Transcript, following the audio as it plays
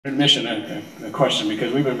Admission a question,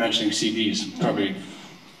 because we've been mentioning CDs, probably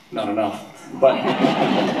not enough, but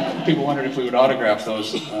people wondered if we would autograph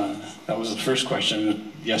those. That was the first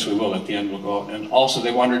question. Yes, we will. At the end, we'll go out. And also,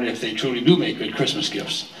 they wondered if they truly do make good Christmas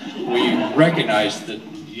gifts. We recognize that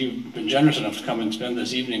you've been generous enough to come and spend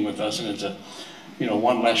this evening with us, and it's a,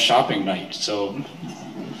 one less shopping night. So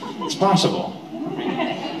it's possible. I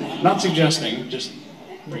mean, not suggesting, just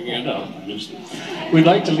bringing it up. We'd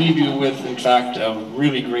like to leave you with, in fact, a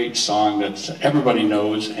really great song that everybody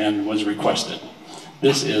knows and was requested.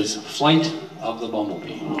 This is Flight of the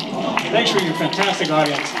Bumblebee. Thanks for your fantastic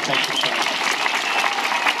audience, and thanks for